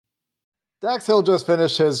Dax Hill just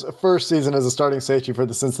finished his first season as a starting safety for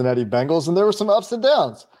the Cincinnati Bengals, and there were some ups and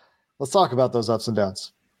downs. Let's talk about those ups and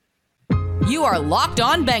downs. You are Locked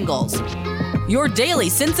On Bengals, your daily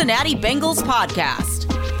Cincinnati Bengals podcast,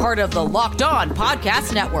 part of the Locked On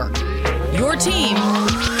Podcast Network, your team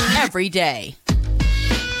every day.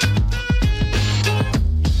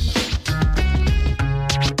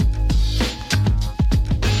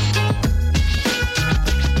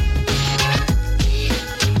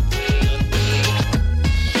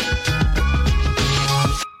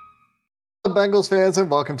 Bengals fans,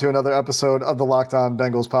 and welcome to another episode of the Locked On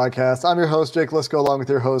Bengals podcast. I'm your host, Jake Lisco, along with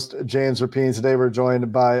your host, James Rapine. Today we're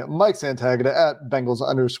joined by Mike Santagata at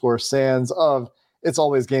Bengals_Sands of It's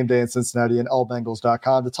Always Game Day in Cincinnati and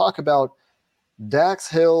allbengals.com to talk about Dax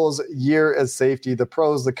Hill's year as safety, the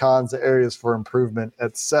pros, the cons, the areas for improvement,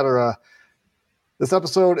 etc. This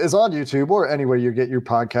episode is on YouTube or anywhere you get your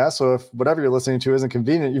podcast, so if whatever you're listening to isn't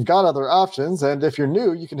convenient, you've got other options, and if you're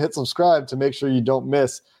new, you can hit subscribe to make sure you don't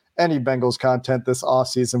miss any Bengals content this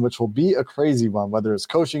offseason, which will be a crazy one, whether it's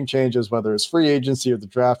coaching changes, whether it's free agency or the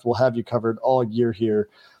draft. We'll have you covered all year here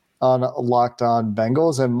on Locked On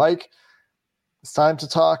Bengals. And Mike, it's time to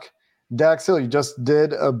talk Dax Hill. You just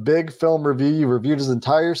did a big film review. You reviewed his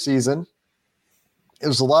entire season. It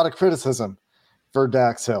was a lot of criticism for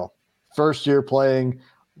Dax Hill. First year playing,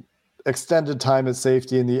 extended time at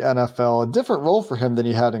safety in the NFL, a different role for him than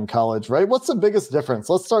he had in college, right? What's the biggest difference?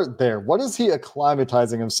 Let's start there. What is he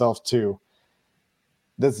acclimatizing himself to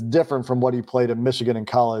that's different from what he played at Michigan in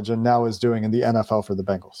college and now is doing in the NFL for the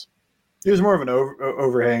Bengals? He was more of an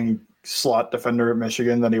overhang slot defender at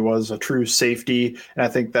Michigan than he was a true safety. And I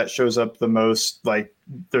think that shows up the most. Like,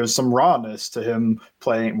 there's some rawness to him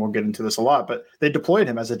playing. We'll get into this a lot, but they deployed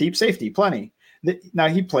him as a deep safety plenty. Now,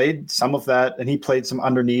 he played some of that, and he played some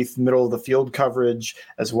underneath middle of the field coverage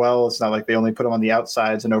as well. It's not like they only put him on the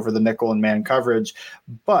outsides and over the nickel and man coverage.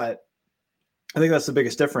 But I think that's the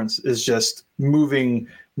biggest difference, is just moving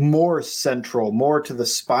more central, more to the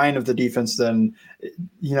spine of the defense than,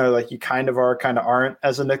 like you kind of are, kind of aren't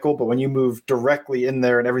as a nickel. But when you move directly in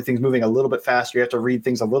there and everything's moving a little bit faster, you have to read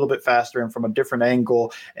things a little bit faster and from a different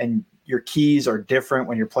angle, and your keys are different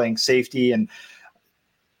when you're playing safety. And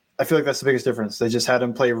I feel like that's the biggest difference. They just had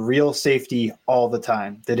him play real safety all the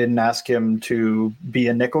time. They didn't ask him to be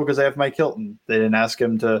a nickel because they have Mike Hilton. They didn't ask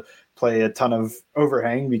him to play a ton of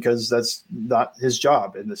overhang because that's not his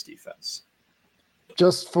job in this defense.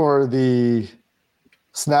 Just for the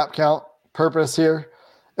snap count purpose here,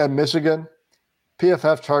 at Michigan,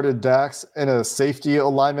 PFF charted Dax in a safety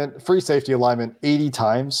alignment, free safety alignment, 80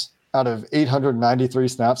 times out of 893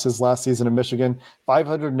 snaps his last season in Michigan,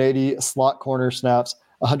 580 slot corner snaps,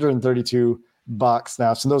 132 box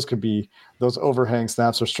snaps, and those could be those overhang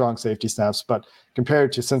snaps or strong safety snaps. But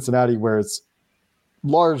compared to Cincinnati, where it's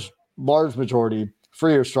large majority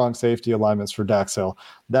free or strong safety alignments for Dax Hill,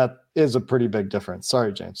 that is a pretty big difference.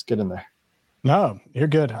 Sorry, James, get in there. No, you're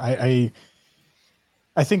good. I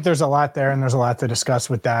think there's a lot there, and there's a lot to discuss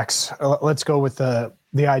with Dax. Let's go with the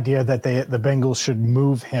idea that the Bengals should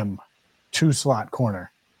move him to slot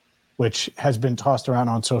corner, which has been tossed around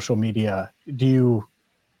on social media. Do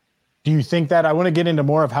you think that? I want to get into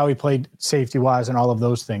more of how he played safety-wise and all of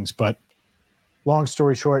those things, but long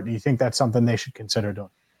story short, do you think that's something they should consider doing?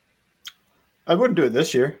 I wouldn't do it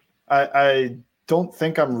this year. I don't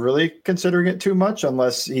think I'm really considering it too much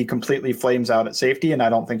unless he completely flames out at safety, and I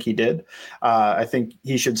don't think he did. I think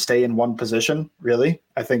he should stay in one position, really.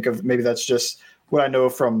 I think maybe that's just what I know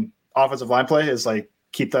from offensive line play is like,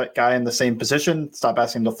 keep that guy in the same position, stop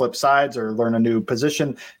asking him to flip sides or learn a new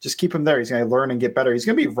position. Just keep him there. He's going to learn and get better. He's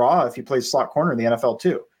going to be raw if he plays slot corner in the NFL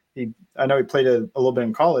too. I know he played a little bit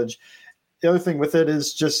in college. The other thing with it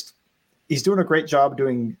is just he's doing a great job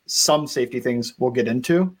doing some safety things we'll get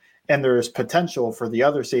into, and there's potential for the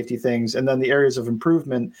other safety things. And then the areas of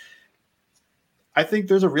improvement, I think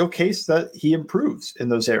there's a real case that he improves in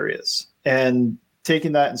those areas. And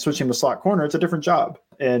taking that and switching to slot corner, it's a different job.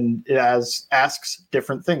 And it asks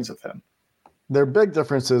different things of him. There are big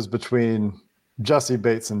differences between Jessie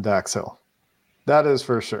Bates and Dax Hill. That is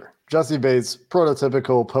for sure. Jessie Bates,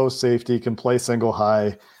 prototypical post safety, can play single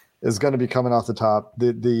high, is going to be coming off the top.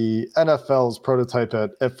 The NFL's prototype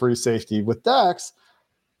at free safety. With Dax,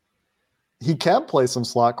 he can play some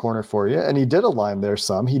slot corner for you, and he did align there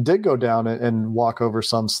some. He did go down and walk over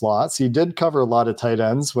some slots. He did cover a lot of tight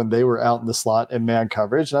ends when they were out in the slot in man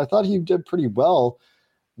coverage, and I thought he did pretty well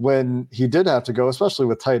when he did have to go, especially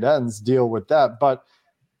with tight ends, deal with that. But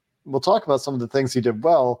we'll talk about some of the things he did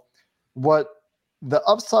well. What the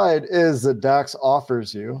upside is that Dax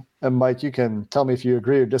offers you, and Mike, you can tell me if you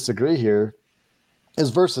agree or disagree here, is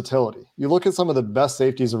versatility. You look at some of the best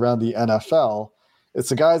safeties around the NFL, it's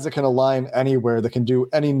the guys that can align anywhere, that can do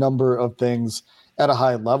any number of things at a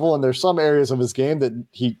high level. And there's some areas of his game that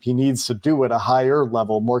he needs to do at a higher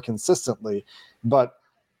level more consistently. But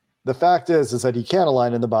the fact is that he can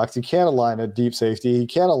align in the box. He can align at deep safety. He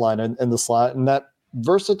can align in the slot. And that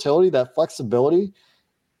versatility, that flexibility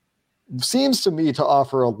seems to me to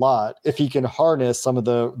offer a lot if he can harness some of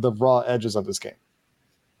the raw edges of his game.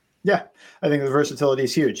 Yeah, I think the versatility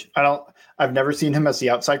is huge. I've never seen him as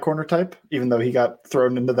the outside corner type, even though he got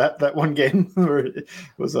thrown into that one game where it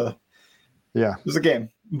was a game.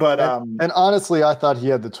 But and honestly, I thought he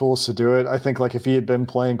had the tools to do it. I think like if he had been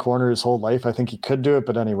playing corner his whole life, I think he could do it.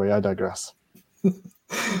 But anyway, I digress.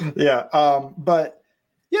 But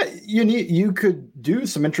yeah, you could do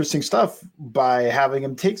some interesting stuff by having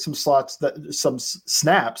him take some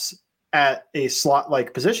snaps at a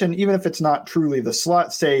slot-like position, even if it's not truly the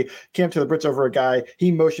slot. Say Cam Taylor-Britt's over a guy,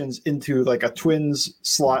 he motions into like a twins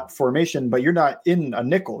slot formation, but you're not in a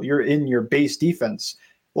nickel, you're in your base defense.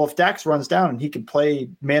 Well, if Dax runs down and he can play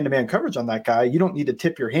man-to-man coverage on that guy, you don't need to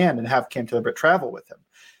tip your hand and have Cam Taylor-Britt travel with him.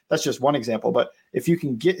 That's just one example. But if you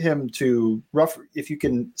can get him to if you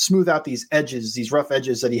can smooth out these edges, these rough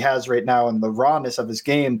edges that he has right now and the rawness of his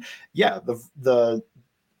game, the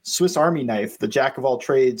Swiss Army knife, the jack of all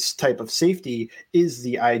trades type of safety is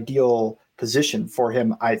the ideal position for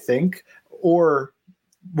him, I think. Or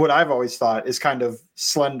what I've always thought is kind of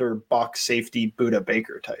slender box safety Buda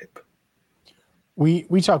Baker type. We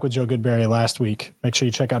talked with Joe Goodberry last week. Make sure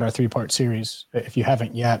you check out our 3-part series if you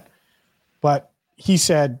haven't yet. But he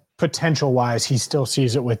said potential-wise, he still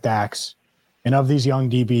sees it with Dax. And of these young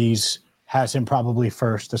DBs, has him probably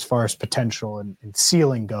first as far as potential and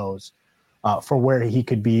ceiling goes. For where he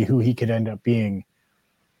could be, who he could end up being.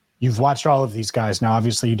 You've watched all of these guys. Now,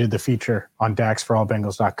 obviously, you did the feature on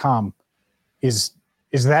DaxForAllBengals.com. Is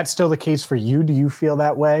that still the case for you? Do you feel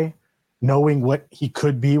that way, knowing what he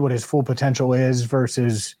could be, what his full potential is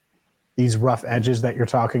versus these rough edges that you're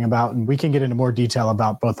talking about? And we can get into more detail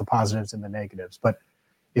about both the positives and the negatives. But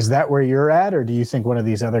is that where you're at, or do you think one of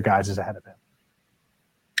these other guys is ahead of him?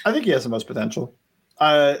 I think he has the most potential.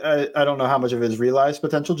 I don't know how much of his realized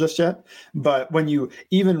potential just yet, but when you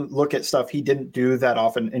even look at stuff he didn't do that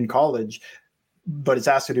often in college, but is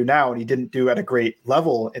asked to do now, and he didn't do at a great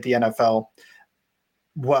level at the NFL,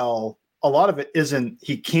 well, a lot of it isn't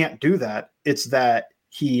he can't do that. It's that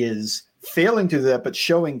he is failing to do that, but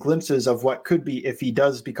showing glimpses of what could be if he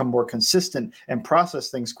does become more consistent and process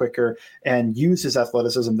things quicker and use his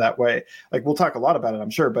athleticism that way. Like, we'll talk a lot about it, I'm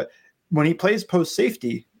sure, but when he plays post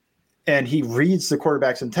safety, and he reads the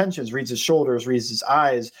quarterback's intentions, reads his shoulders, reads his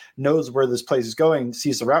eyes, knows where this place is going,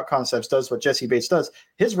 sees the route concepts, does what Jesse Bates does.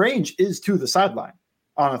 His range is to the sideline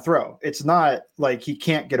on a throw. It's not like he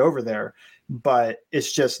can't get over there, but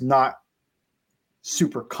it's just not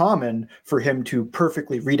super common for him to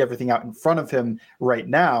perfectly read everything out in front of him right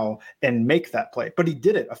now and make that play. But he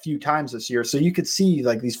did it a few times this year. So you could see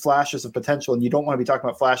like these flashes of potential, and you don't want to be talking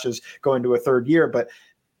about flashes going to a third year, but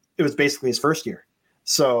it was basically his first year.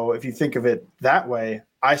 So if you think of it that way,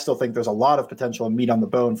 I still think there's a lot of potential and meat on the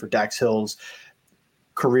bone for Dax Hill's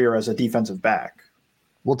career as a defensive back.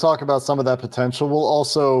 We'll talk about some of that potential. We'll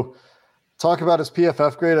also talk about his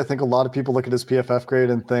PFF grade. I think a lot of people look at his PFF grade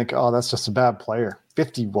and think, oh, that's just a bad player.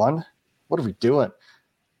 51? What are we doing?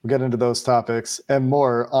 We'll get into those topics and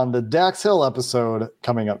more on the Dax Hill episode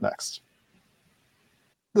coming up next.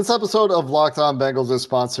 This episode of Locked On Bengals is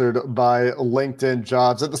sponsored by LinkedIn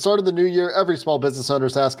Jobs. At the start of the new year, every small business owner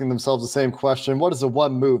is asking themselves the same question: what is the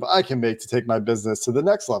one move I can make to take my business to the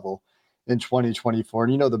next level in 2024?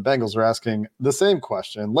 And you know the Bengals are asking the same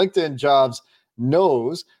question. LinkedIn Jobs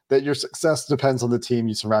knows that your success depends on the team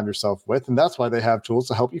you surround yourself with, and that's why they have tools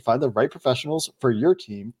to help you find the right professionals for your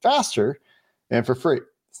team faster and for free.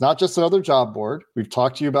 It's not just another job board. We've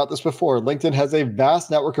talked to you about this before. LinkedIn has a vast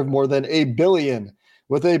network of more than 1 billion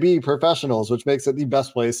with AB professionals, which makes it the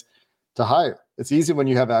best place to hire. It's easy when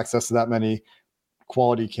you have access to that many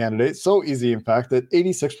quality candidates. So easy, in fact, that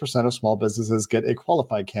 86% of small businesses get a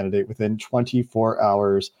qualified candidate within 24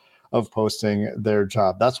 hours of posting their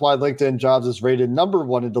job. That's why LinkedIn Jobs is rated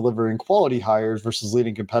 #1 in delivering quality hires versus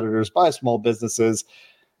leading competitors by small businesses.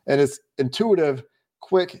 And it's intuitive,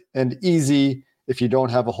 quick, and easy if you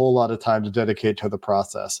don't have a whole lot of time to dedicate to the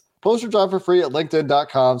process. Post your job for free at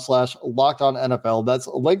linkedin.com/lockedonnfl. That's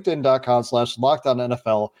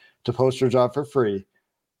linkedin.com/lockedonnfl to post your job for free.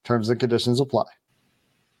 Terms and conditions apply.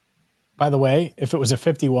 By the way, if it was a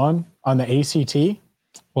 51 on the ACT,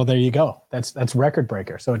 well, there you go. That's record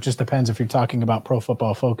breaker. So it just depends if you're talking about Pro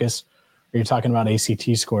Football Focus or you're talking about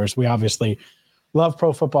ACT scores. We obviously love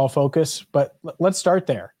Pro Football Focus, but let's start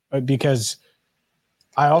there because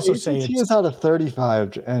I also say ACT is out of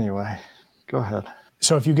 35 anyway. Go ahead.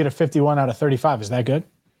 So if you get a 51 out of 35, is that good?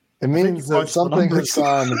 It means that something has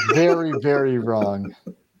gone very, very wrong.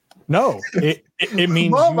 No, it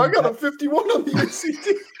means Mom, I got a 51 on the ACT.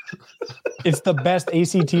 It's the best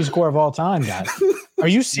ACT score of all time, guys. Are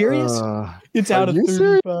you serious? It's out of 35.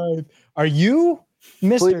 Serious? Are you,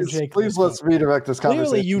 Mr. Jake? Please let's redirect this conversation.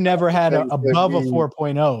 Clearly, you never had above a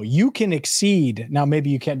 4.0. You can exceed. Now, maybe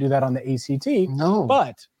you can't do that on the ACT. No.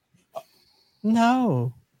 But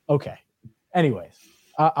no. Okay. Anyways,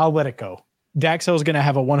 I'll let it go. Dax Hill is going to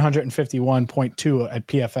have a 151.2 at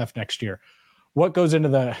PFF next year. What goes into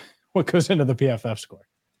the PFF score?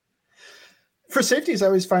 For safeties, I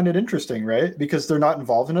always find it interesting, right? Because they're not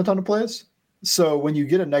involved in a ton of plays. So when you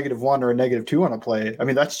get a -1 or a -2 on a play, I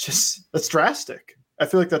mean, that's drastic. I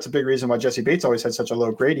feel like that's a big reason why Jesse Bates always had such a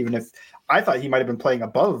low grade, even if I thought he might have been playing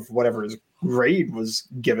above whatever his grade was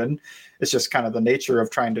given. It's just kind of the nature of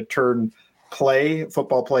trying to turn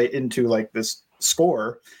football play into like this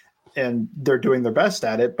score, and they're doing their best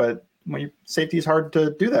at it. But when safety is hard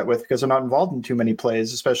to do that with because they're not involved in too many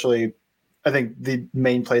plays, especially I think the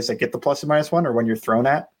main plays that get the plus and -1 are when you're thrown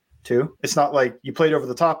at too. It's not like you played over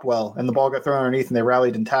the top well and the ball got thrown underneath and they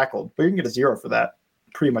rallied and tackled, but you can get a 0 for that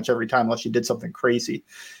pretty much every time unless you did something crazy.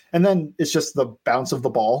 And then it's just the bounce of the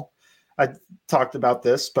ball. I talked about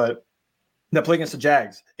this, but that play against the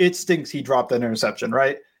Jags, it stinks he dropped that interception,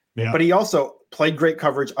 right? Yeah. But he also played great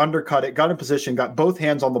coverage, undercut it, got in position, got both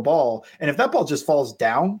hands on the ball. And if that ball just falls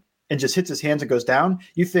down and just hits his hands and goes down,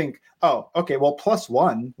 you think, oh, okay, well,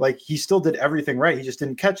 +1, like he still did everything right. He just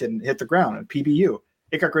didn't catch it and hit the ground at PBU.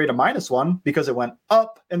 It got graded a -1 because it went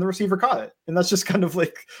up and the receiver caught it. And that's just kind of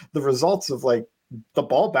like the results of like the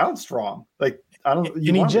ball bounced wrong. Like, I don't,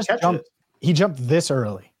 you want to catch it. He jumped this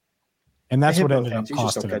early. And that's what ended up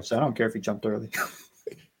costing him. I don't care if he jumped early.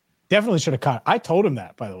 Definitely should have caught. I told him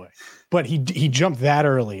that, by the way, but he jumped that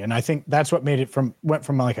early, and I think that's what made it went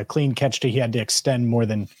from like a clean catch to he had to extend more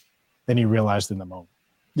than he realized in the moment.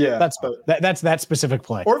 Yeah, that's that specific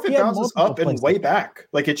play. Or if it bounces up and way back,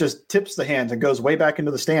 like it just tips the hands and goes way back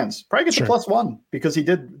into the stands, probably gets a +1 because he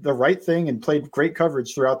did the right thing and played great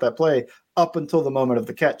coverage throughout that play up until the moment of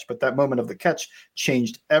the catch. But that moment of the catch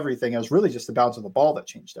changed everything. It was really just the bounce of the ball that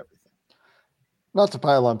changed everything. Not to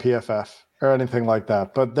pile on PFF or anything like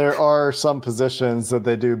that, but there are some positions that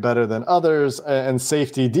they do better than others, and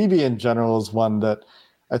safety DB in general is one that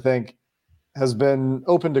I think has been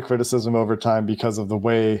open to criticism over time because of the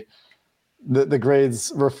way the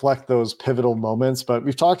grades reflect those pivotal moments. But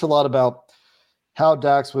we've talked a lot about how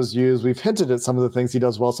Dax was used. We've hinted at some of the things he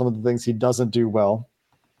does well, some of the things he doesn't do well.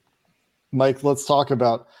 Mike, let's talk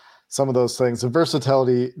about some of those things. The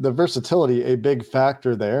versatility, a big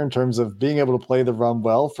factor there in terms of being able to play the run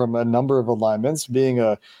well from a number of alignments, being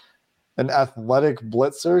an athletic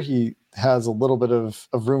blitzer. He has a little bit of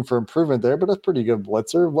room for improvement there, but a pretty good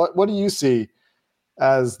blitzer. What do you see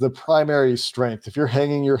as the primary strength? If you're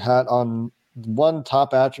hanging your hat on one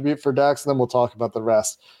top attribute for Dax, then we'll talk about the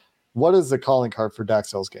rest. What is the calling card for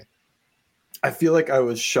Dax Hill's game? I feel like I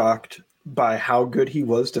was shocked by how good he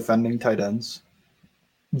was defending tight ends.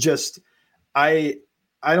 Just, I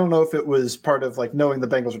don't know if it was part of like knowing the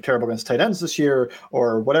Bengals were terrible against tight ends this year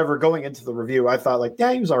or whatever. Going into the review, I thought like,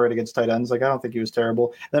 yeah, he was all right against tight ends. Like, I don't think he was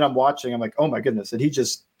terrible. Then I'm watching, I'm like, oh my goodness, did he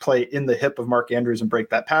just play in the hip of Mark Andrews and break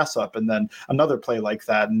that pass up? And then another play like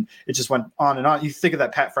that. And it just went on and on. You think of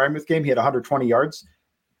that Pat Freiermuth game, he had 120 yards.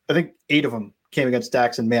 I think 8 of them came against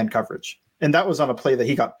Dax in man coverage. And that was on a play that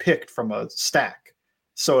he got picked from a stack.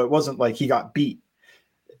 So it wasn't like he got beat.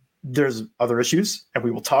 There's other issues, and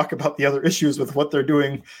we will talk about the other issues with what they're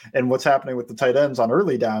doing and what's happening with the tight ends on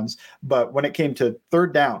early downs. But when it came to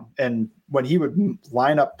third down and when he would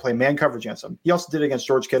line up, play man coverage against him, he also did it against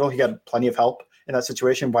George Kittle. He got plenty of help in that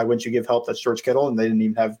situation. Why wouldn't you give help? That's George Kittle, and they didn't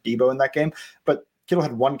even have Debo in that game. But Kittle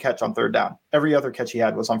had 1 catch on third down. Every other catch he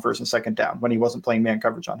had was on first and second down when he wasn't playing man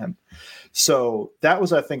coverage on him. So that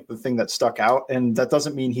was, I think, the thing that stuck out. And that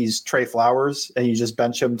doesn't mean he's Trey Flowers and you just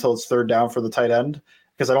bench him until it's third down for the tight end,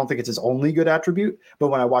 because I don't think it's his only good attribute. But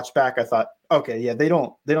when I watched back, I thought, okay, yeah, they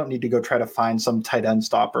don't need to go try to find some tight end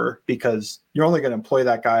stopper, because you're only going to employ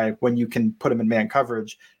that guy when you can put him in man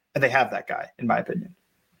coverage. And they have that guy, in my opinion.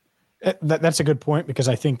 That's a good point, because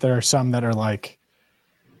I think there are some that are like,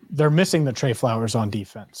 they're missing the Trey Flowers on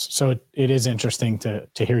defense. So it is interesting to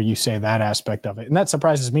hear you say that aspect of it. And that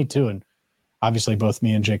surprises me too. And obviously both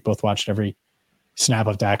me and Jake both watched every snap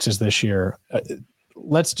of Dax's this year.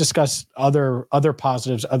 Let's discuss other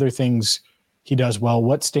positives, other things he does well.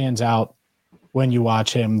 What stands out when you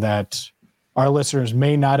watch him that our listeners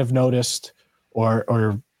may not have noticed,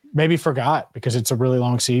 or maybe forgot because it's a really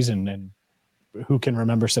long season, and who can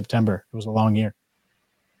remember September? It was a long year.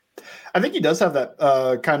 I think he does have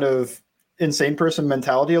that kind of insane person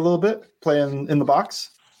mentality a little bit, playing in the box.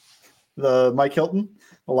 The Mike Hilton,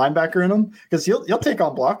 the linebacker in him, because he'll take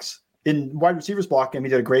on blocks. In wide receivers blocking him, he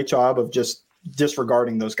did a great job of just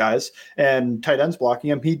disregarding those guys. And tight ends blocking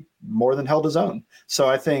him, he more than held his own. So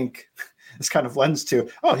I think this kind of lends to,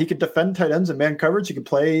 he could defend tight ends in man coverage. He could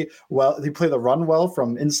play well. He play the run well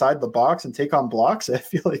from inside the box and take on blocks. I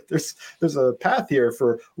feel like there's a path here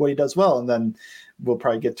for what he does well. And then we'll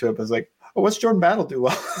probably get to it, but it's like, what's Jordan Battle do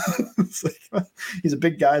well? It's like, he's a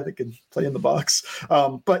big guy that can play in the box.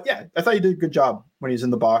 But yeah, I thought he did a good job when he's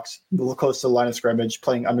in the box, a little close to the line of scrimmage,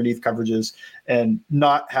 playing underneath coverages and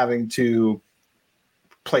not having to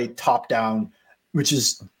play top down, which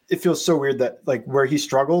is, it feels so weird that like where he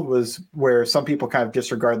struggled was where some people kind of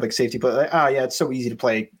disregard like safety play. Like, yeah, it's so easy to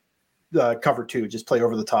play cover two, just play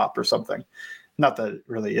over the top or something. Not that it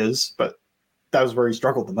really is, but that was where he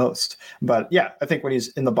struggled the most. But yeah, I think when he's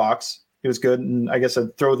in the box, it was good. And I guess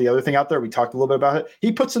I'd throw the other thing out there. We talked a little bit about it.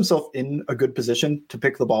 He puts himself in a good position to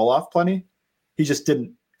pick the ball off plenty. He just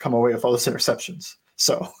didn't come away with all those interceptions.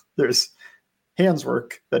 So there's hands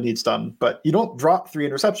work that needs done, but you don't drop 3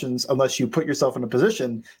 interceptions unless you put yourself in a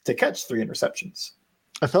position to catch 3 interceptions.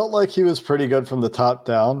 I felt like he was pretty good from the top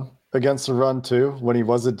down against the run too, when he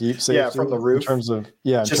was a deep safety. Yeah, from the roof. In terms of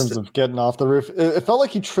getting off the roof. It felt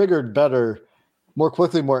like he triggered better, more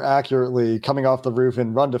quickly, more accurately coming off the roof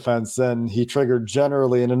in run defense than he triggered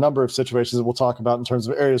generally in a number of situations that we'll talk about in terms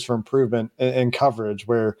of areas for improvement in coverage,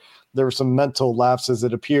 where there were some mental lapses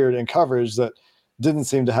that appeared in coverage that didn't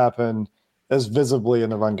seem to happen as visibly in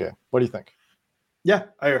the run game. What do you think? Yeah,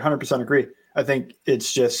 I 100% agree. I think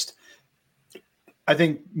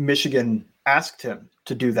Michigan asked him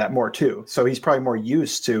to do that more too. So he's probably more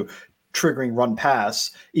used to triggering run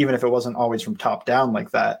pass, even if it wasn't always from top down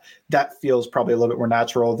like that. That feels probably a little bit more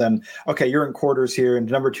natural than, okay, you're in quarters here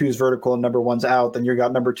and number 2 is vertical and number 1's out. Then you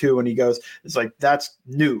got number 2 and he goes, it's like, that's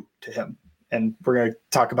new to him. And we're going to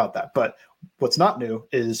talk about that. But what's not new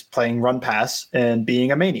is playing run pass and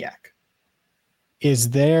being a maniac.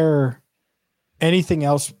 Is there anything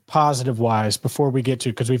else positive wise before we get to,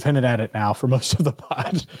 because we've hinted at it now for most of the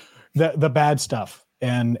pod, the bad stuff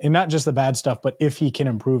and not just the bad stuff, but if he can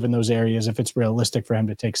improve in those areas, if it's realistic for him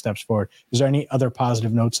to take steps forward, is there any other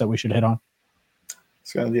positive notes that we should hit on?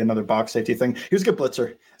 It's going to be another box safety thing. He was a good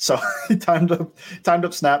blitzer. So he timed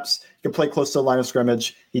up snaps. He could play close to the line of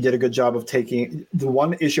scrimmage. He did a good job of taking. The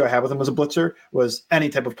one issue I had with him as a blitzer was any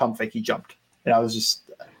type of pump fake he jumped. And I was just,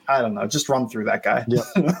 I don't know, just run through that guy. Yeah.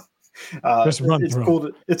 It's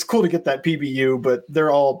cool to get that PBU, but they're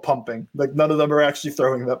all pumping. Like none of them are actually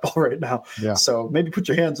throwing that ball right now. Yeah. So maybe put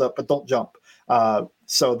your hands up, but don't jump.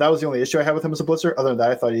 So that was the only issue I had with him as a blitzer. Other than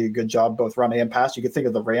that, I thought he did a good job both run and pass. You could think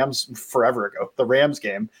of the Rams forever ago, the Rams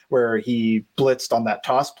game where he blitzed on that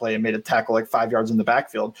toss play and made a tackle like 5 yards in the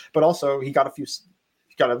backfield. But also he got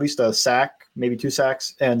at least a sack, maybe 2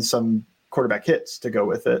 sacks, and some quarterback hits to go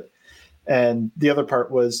with it. And the other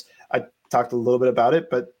part was, I talked a little bit about it,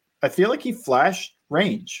 but I feel like he flashed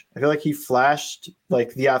range. I feel like he flashed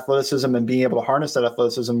like the athleticism and being able to harness that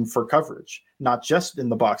athleticism for coverage, not just in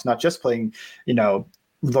the box, not just playing,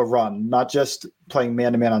 the run, not just playing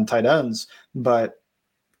man-to-man on tight ends, but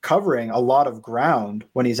covering a lot of ground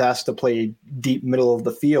when he's asked to play deep middle of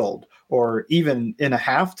the field or even in a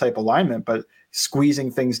half type alignment, but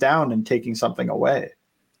squeezing things down and taking something away.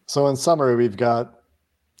 So in summary, we've got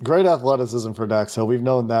great athleticism for Dax Hill. We've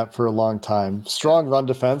known that for a long time. Strong run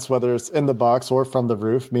defense, whether it's in the box or from the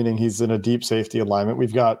roof, meaning he's in a deep safety alignment.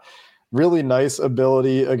 We've got really nice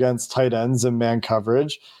ability against tight ends and man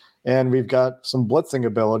coverage. And we've got some blitzing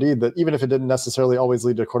ability that, even if it didn't necessarily always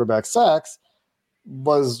lead to quarterback sacks,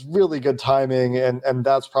 was really good timing. And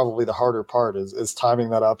that's probably the harder part is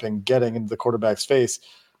timing that up and getting into the quarterback's face.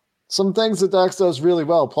 Some things that Dax does really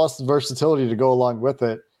well, plus the versatility to go along with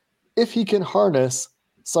it. If he can harness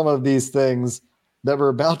some of these things that we're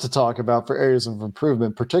about to talk about for areas of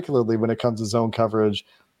improvement, particularly when it comes to zone coverage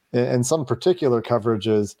and some particular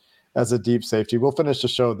coverages as a deep safety. We'll finish the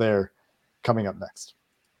show there coming up next.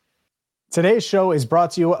 Today's show is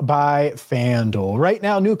brought to you by FanDuel. Right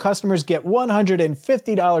now, new customers get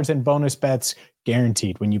 $150 in bonus bets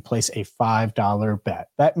guaranteed when you place a $5 bet.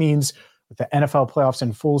 That means with the NFL playoffs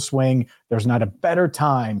in full swing, there's not a better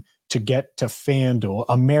time to get to FanDuel,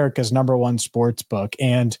 America's #1 sports book,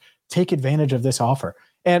 and take advantage of this offer.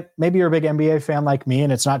 And maybe you're a big NBA fan like me,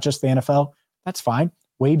 and it's not just the NFL. That's fine.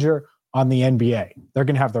 Wager on the NBA. They're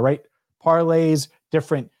going to have the right parlays,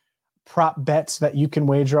 different prop bets that you can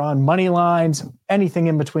wager on, money lines, anything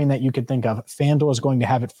in between that you could think of, FanDuel is going to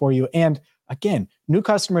have it for you. And again, new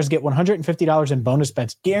customers get $150 in bonus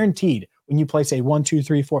bets guaranteed when you place a $1, $2,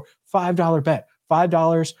 $3, $4, $5 bet.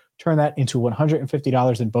 $5, turn that into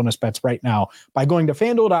 $150 in bonus bets right now by going to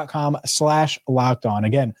FanDuel.com/lockedon.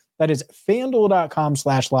 Again, that is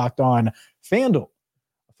FanDuel.com/lockedon. FanDuel,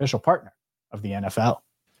 official partner of the NFL.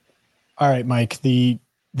 All right, Mike, the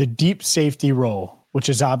deep safety role, which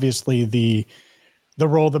is obviously the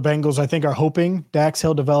role the Bengals, I think, are hoping Dax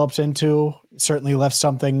Hill develops into, certainly left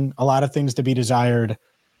a lot of things to be desired.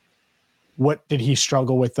 What did he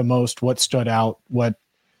struggle with the most? What stood out? What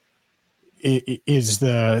is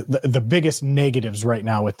the biggest negatives right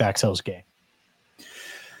now with Dax Hill's game?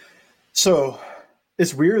 So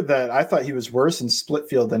it's weird that I thought he was worse in split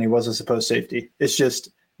field than he was as opposed safety. It's just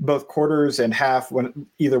both quarters and half, when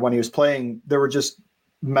he was playing, there were just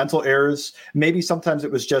mental errors. Maybe sometimes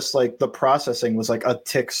it was just like the processing was like a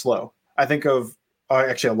tick slow. I think of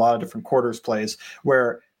actually a lot of different quarters plays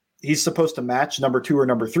where he's supposed to match number 2 or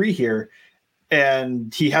number 3 here,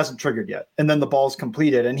 and he hasn't triggered yet. And then the ball's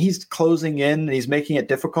completed and he's closing in and he's making it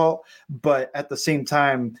difficult. But at the same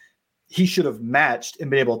time, he should have matched and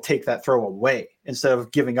been able to take that throw away instead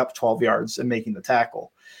of giving up 12 yards and making the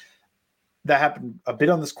tackle. That happened a bit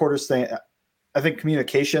on this quarters thing. I think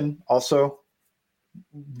communication also,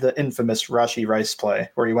 the infamous Rashee Rice play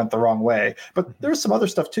where he went the wrong way. But there was some other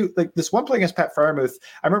stuff too. Like this one play against Pat Freiermuth,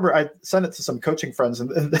 I remember I sent it to some coaching friends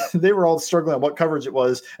and they were all struggling on what coverage it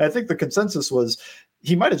was. And I think the consensus was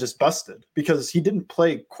he might have just busted because he didn't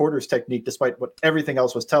play quarters technique despite what everything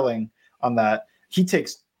else was telling on that. He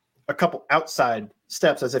takes a couple outside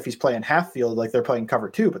steps as if he's playing half field like they're playing cover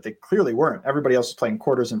 2, but they clearly weren't. Everybody else was playing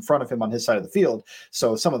quarters in front of him on his side of the field.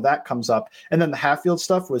 So some of that comes up. And then the half field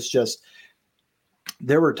stuff was just,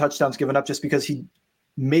 there were touchdowns given up just because he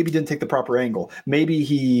maybe didn't take the proper angle. Maybe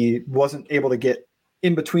he wasn't able to get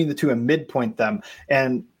in between the two and midpoint them.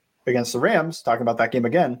 And against the Rams, talking about that game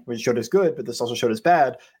again, which showed as good, but this also showed as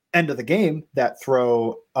bad. End of the game, that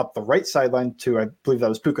throw up the right sideline to, I believe that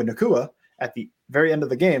was Puka Nacua at the very end of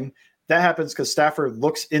the game. That happens because Stafford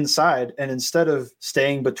looks inside, and instead of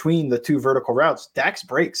staying between the two vertical routes, Dax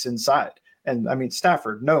breaks inside. And I mean,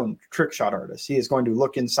 Stafford, known trick shot artist, he is going to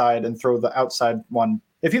look inside and throw the outside one.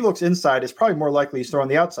 If he looks inside, it's probably more likely he's throwing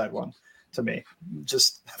the outside one to me.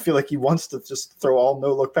 Just I feel like he wants to just throw all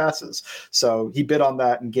no look passes. So he bid on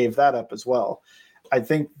that and gave that up as well. I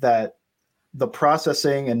think that the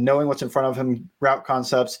processing and knowing what's in front of him, route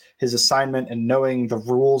concepts, his assignment, and knowing the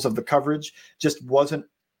rules of the coverage just wasn't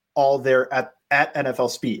all there at NFL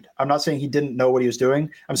speed. I'm not saying he didn't know what he was doing.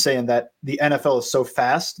 I'm saying that the NFL is so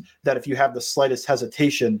fast that if you have the slightest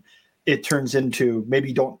hesitation, it turns into maybe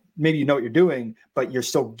you know what you're doing, but you're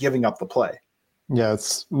still giving up the play. Yeah,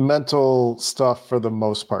 it's mental stuff for the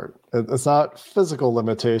most part. It's not physical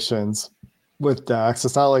limitations with Dax.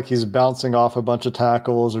 It's not like he's bouncing off a bunch of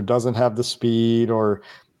tackles or doesn't have the speed or,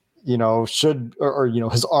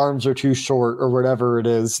 his arms are too short or whatever it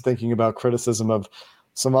is, thinking about criticism of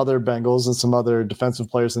some other Bengals and some other defensive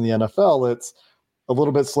players in the NFL. It's a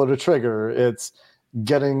little bit slow to trigger. It's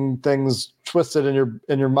getting things twisted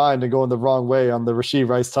in your mind and going the wrong way on the Rashee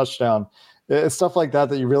Rice touchdown. It's stuff like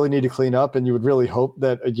that you really need to clean up, and you would really hope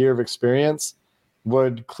that a year of experience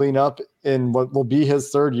would clean up in what will be his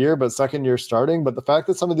third year, but second year starting. But the fact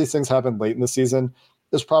that some of these things happen late in the season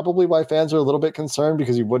is probably why fans are a little bit concerned,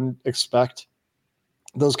 because you wouldn't expect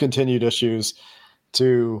those continued issues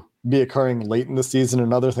to be occurring late in the season.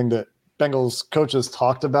 Another thing that Bengals coaches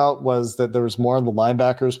talked about was that there was more on the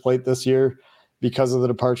linebackers plate this year because of the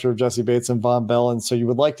departure of Jesse Bates and Von Bell. And so you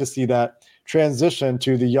would like to see that transition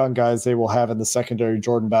to the young guys they will have in the secondary,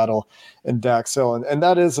 Jordan Battle and Dax Hill. And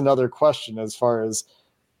that is another question as far as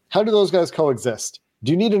how do those guys coexist?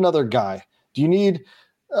 Do you need another guy? Do you need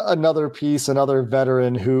another piece, another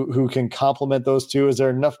veteran who can complement those two? Is there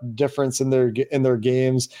enough difference in their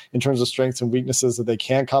games in terms of strengths and weaknesses that they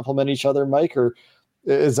can complement each other, Mike? Or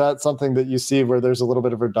is that something that you see where there's a little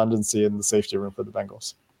bit of redundancy in the safety room for the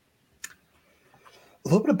Bengals? A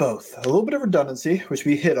little bit of both. A little bit of redundancy, which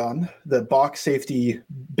we hit on, the box safety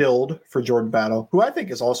build for Jordan Battle, who I think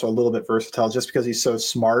is also a little bit versatile just because he's so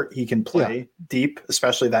smart. He can play deep,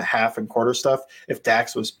 especially that half and quarter stuff. If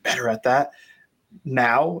Dax was better at that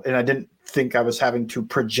now, and I didn't think I was having to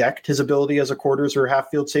project his ability as a quarters or half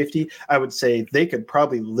field safety, I would say they could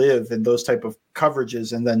probably live in those type of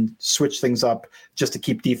coverages and then switch things up just to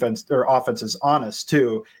keep defense or offenses honest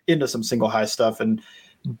too into some single high stuff.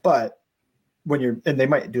 But when and they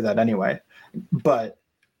might do that anyway, but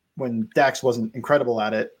when Dax wasn't incredible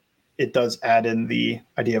at it, it does add in the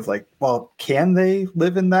idea of like, well, can they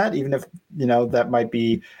live in that? Even if, that might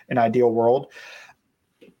be an ideal world.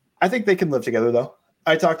 I think they can live together though.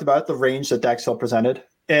 I talked about the range that Dax Hill presented.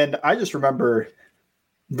 And I just remember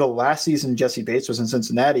the last season Jesse Bates was in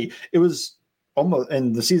Cincinnati. It was almost,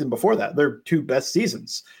 and the season before that, their two best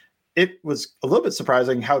seasons. It was a little bit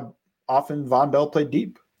surprising how often Von Bell played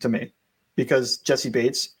deep to me, because Jesse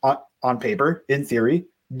Bates on paper, in theory,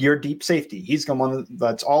 your deep safety. He's the one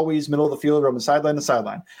that's always middle of the field, roaming sideline to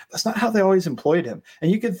sideline. That's not how they always employed him. And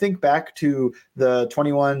you can think back to the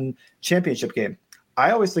 21 championship game.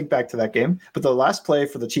 I always think back to that game, but the last play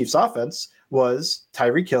for the Chiefs offense was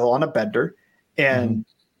Tyreek Hill on a bender. And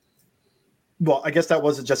well, I guess that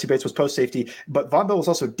was Jesse Bates was post safety, but Von Bell was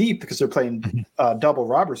also deep because they're playing a double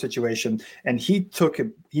robber situation. And he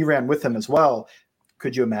ran with him as well.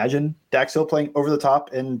 Could you imagine Dax Hill playing over the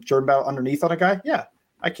top and Jordan Battle underneath on a guy? Yeah,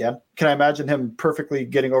 I can. Can I imagine him perfectly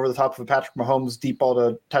getting over the top of a Patrick Mahomes deep ball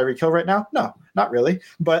to Tyreek Hill right now? No, not really.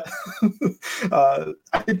 But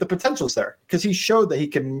I think the potential's there because he showed that he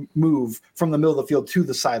can move from the middle of the field to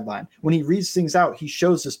the sideline. When he reads things out, he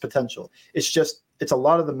shows this potential. It's a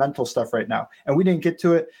lot of the mental stuff right now. And we didn't get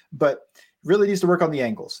to it, but really needs to work on the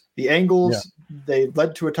angles. The angles, They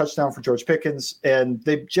led to a touchdown for George Pickens, and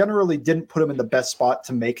they generally didn't put him in the best spot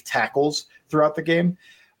to make tackles throughout the game.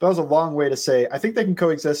 That was a long way to say, I think they can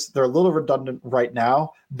coexist. They're a little redundant right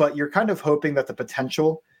now, but you're kind of hoping that the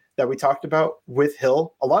potential that we talked about with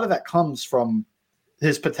Hill, a lot of that comes from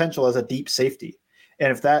his potential as a deep safety.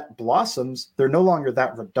 And if that blossoms, they're no longer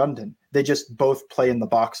that redundant. They just both play in the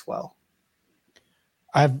box well.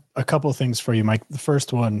 I have a couple of things for you, Mike. The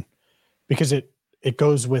first one, because it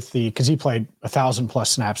goes with because he played 1,000+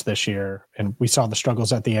 snaps this year, and we saw the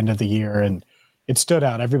struggles at the end of the year, and it stood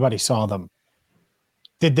out. Everybody saw them.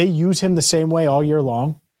 Did they use him the same way all year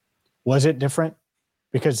long? Was it different?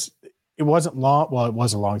 Because it wasn't long. Well, it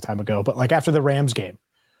was a long time ago, but like after the Rams game,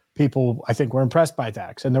 people I think were impressed by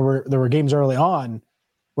Dax, and there were games early on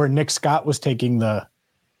where Nick Scott was taking the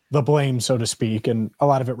blame, so to speak, and a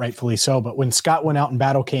lot of it rightfully so. But when Scott went out and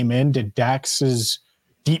Battle came in, did Dax's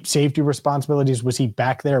deep safety responsibilities, was he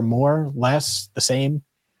back there more, less, the same?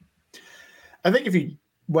 I think if he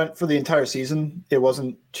went for the entire season, it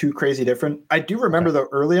wasn't too crazy different. I do remember though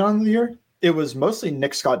early on in the year, it was mostly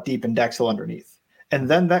Nick Scott deep and Dax Hill underneath. And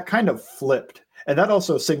then that kind of flipped. And that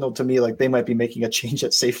also signaled to me like they might be making a change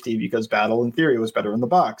at safety because Battle in theory was better in the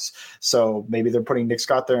box. So maybe they're putting Nick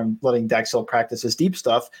Scott there and letting Dax Hill practice his deep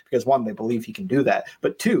stuff because one, they believe he can do that,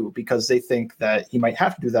 but two, because they think that he might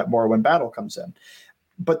have to do that more when Battle comes in.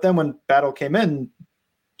 But then when Battle came in,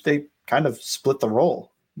 they kind of split the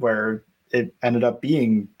role where it ended up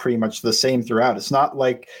being pretty much the same throughout. It's not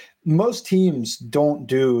like most teams don't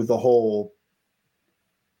do the whole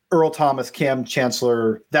Earl Thomas, Cam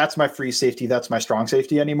Chancellor, that's my free safety, that's my strong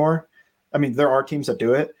safety anymore. I mean, there are teams that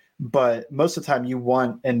do it, but most of the time you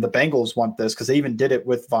want, and the Bengals want this because they even did it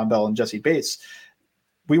with Von Bell and Jesse Bates.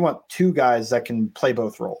 We want two guys that can play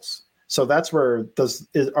both roles. So that's where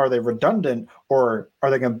are they redundant or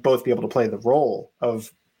are they going to both be able to play the role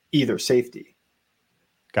of either safety?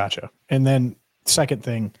 Gotcha. And then second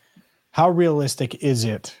thing, how realistic is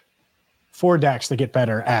it for Dax to get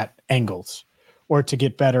better at angles or to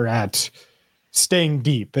get better at staying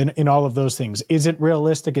deep and in all of those things? Is it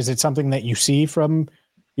realistic? Is it something that you see from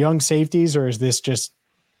young safeties, or is this just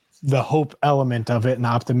the hope element of it, an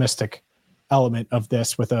optimistic element of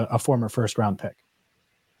this with a former first-round pick?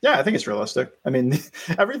 Yeah, I think it's realistic. I mean,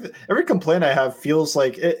 every complaint I have feels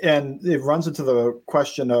like it, and it runs into the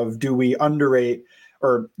question of do we underrate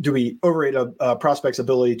or do we overrate a prospect's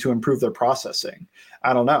ability to improve their processing?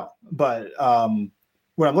 I don't know. But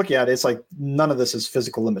when I'm looking at it, it's like none of this is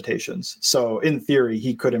physical limitations. So in theory,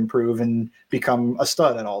 he could improve and become a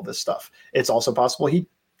stud at all this stuff. It's also possible he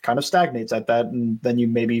kind of stagnates at that, and then you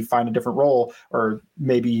maybe find a different role, or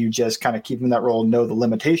maybe you just kind of keep him in that role and know the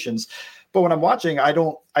limitations. But when I'm watching, I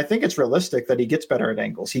think it's realistic that he gets better at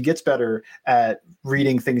angles. He gets better at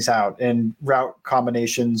reading things out and route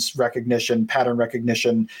combinations, recognition, pattern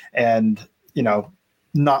recognition, and,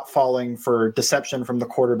 not falling for deception from the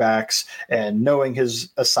quarterbacks and knowing his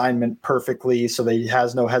assignment perfectly so that he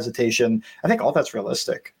has no hesitation. I think all that's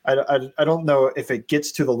realistic. I don't know if it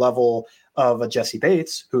gets to the level of a Jesse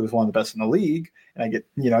Bates, who is one of the best in the league. And I get,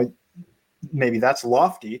 maybe that's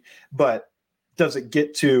lofty, but does it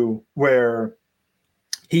get to where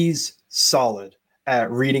he's solid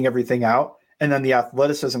at reading everything out, and then the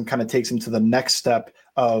athleticism kind of takes him to the next step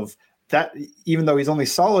of that? Even though he's only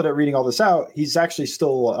solid at reading all this out, he's actually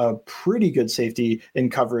still a pretty good safety in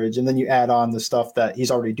coverage. And then you add on the stuff that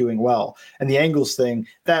he's already doing well. And the angles thing,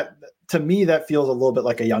 that to me, that feels a little bit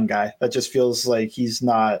like a young guy. That just feels like he's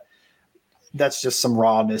not. That's just some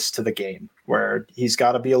rawness to the game where he's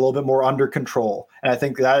got to be a little bit more under control. And I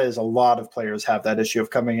think that is a lot of players have that issue of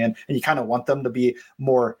coming in, and you kind of want them to be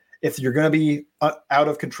more. If you're going to be out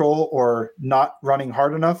of control or not running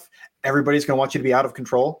hard enough, everybody's going to want you to be out of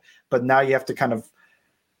control. But now you have to kind of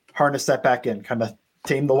harness that back in, kind of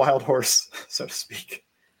tame the wild horse, so to speak.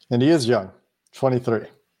 And he is young, 23.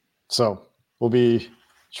 So will be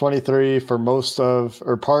 23 for most of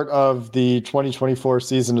or part of the 2024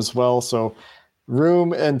 season as well. So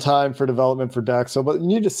room and time for development for Dax Hill, but you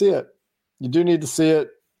need to see it. You do need to see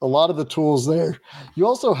it. A lot of the tools there. You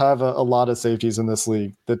also have a lot of safeties in this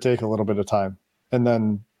league that take a little bit of time and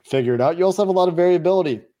then figure it out. You also have a lot of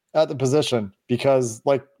variability at the position because,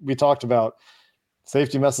 like we talked about,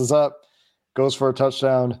 safety messes up, goes for a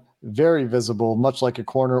touchdown, very visible, much like a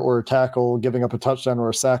corner or a tackle, giving up a touchdown or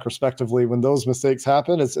a sack respectively. When those mistakes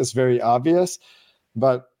happen, it's very obvious.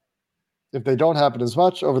 But if they don't happen as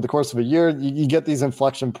much over the course of a year, you get these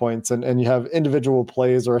inflection points and you have individual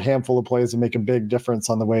plays or a handful of plays that make a big difference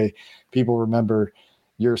on the way people remember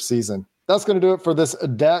your season. That's going to do it for this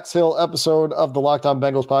Dax Hill episode of the Locked On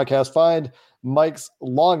Bengals podcast. Find Mike's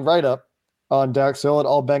long write-up on Dax Hill at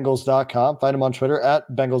allbengals.com. Find him on Twitter at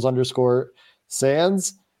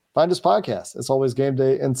Bengals_Sands. Find his podcast. It's always game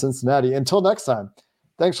day in Cincinnati. Until next time,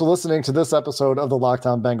 thanks for listening to this episode of the Locked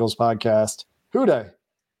On Bengals podcast. Hoo day,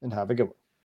 and have a good one.